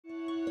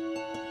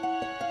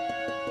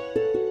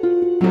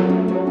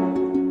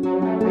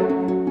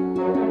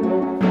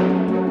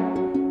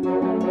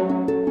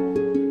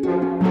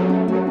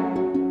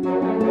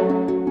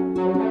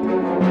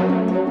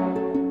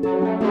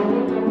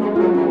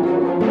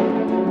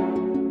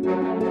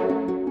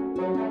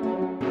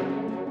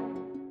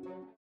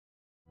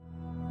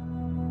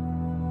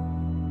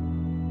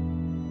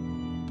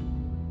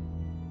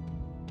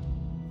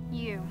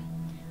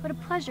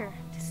pleasure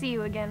to see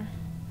you again.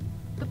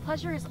 The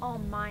pleasure is all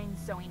mine,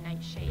 Zoe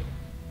Nightshade.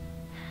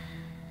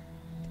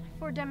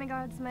 4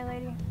 demigods, my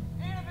lady.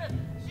 Annabeth!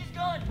 She's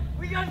gone!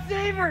 We gotta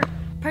save her!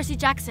 Percy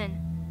Jackson,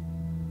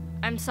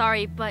 I'm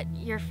sorry, but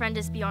your friend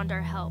is beyond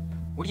our help.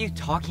 What are you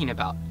talking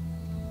about?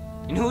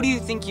 And who do you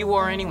think you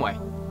are anyway?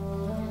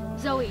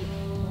 Zoe,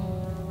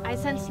 I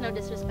sense no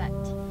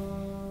disrespect.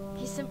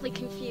 He's simply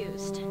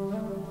confused.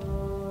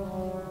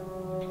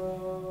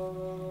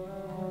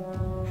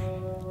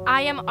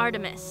 I am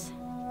Artemis,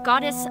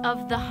 goddess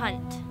of the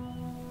hunt.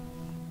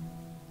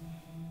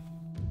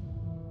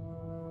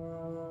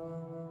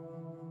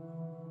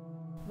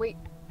 Wait,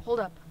 hold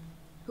up.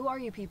 Who are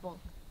you people?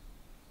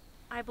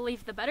 I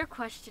believe the better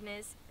question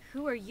is,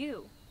 who are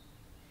you?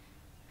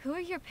 Who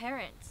are your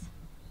parents?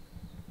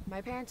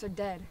 My parents are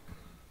dead.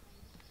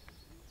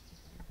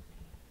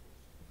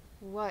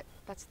 What?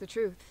 That's the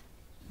truth.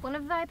 One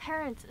of thy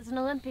parents is an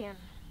Olympian.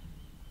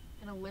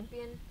 An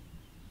Olympian?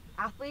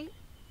 Athlete?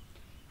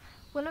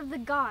 One of the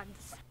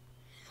gods.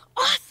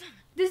 Awesome!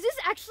 Does this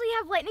actually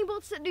have lightning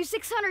bolts that do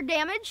 600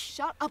 damage?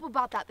 Shut up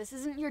about that. This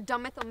isn't your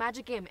dumb mytho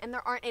magic game, and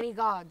there aren't any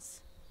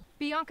gods.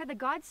 Bianca, the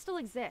gods still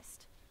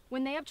exist.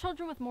 When they have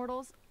children with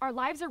mortals, our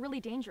lives are really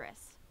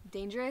dangerous.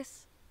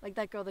 Dangerous? Like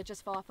that girl that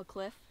just fell off a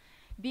cliff?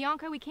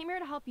 Bianca, we came here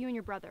to help you and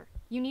your brother.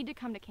 You need to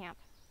come to camp.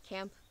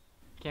 Camp?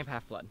 Camp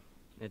Half-Blood.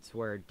 It's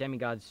where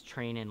demigods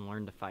train and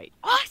learn to fight.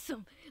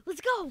 Awesome!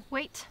 Let's go!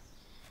 Wait,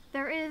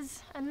 there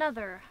is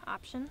another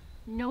option.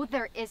 No,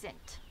 there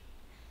isn't.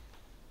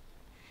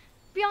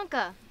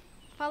 Bianca,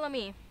 follow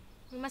me.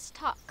 We must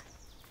talk.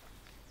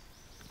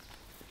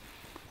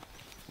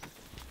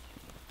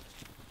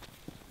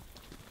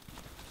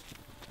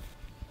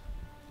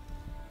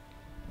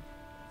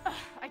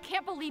 I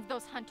can't believe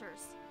those hunters.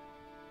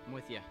 I'm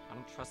with you. I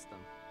don't trust them.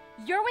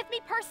 You're with me,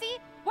 Percy?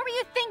 What were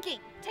you thinking?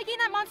 Taking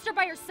that monster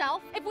by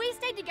yourself? If we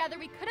stayed together,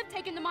 we could have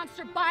taken the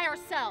monster by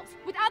ourselves,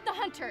 without the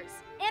hunters.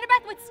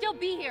 Annabeth would still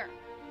be here.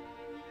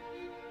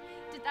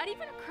 Did that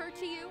even occur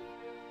to you?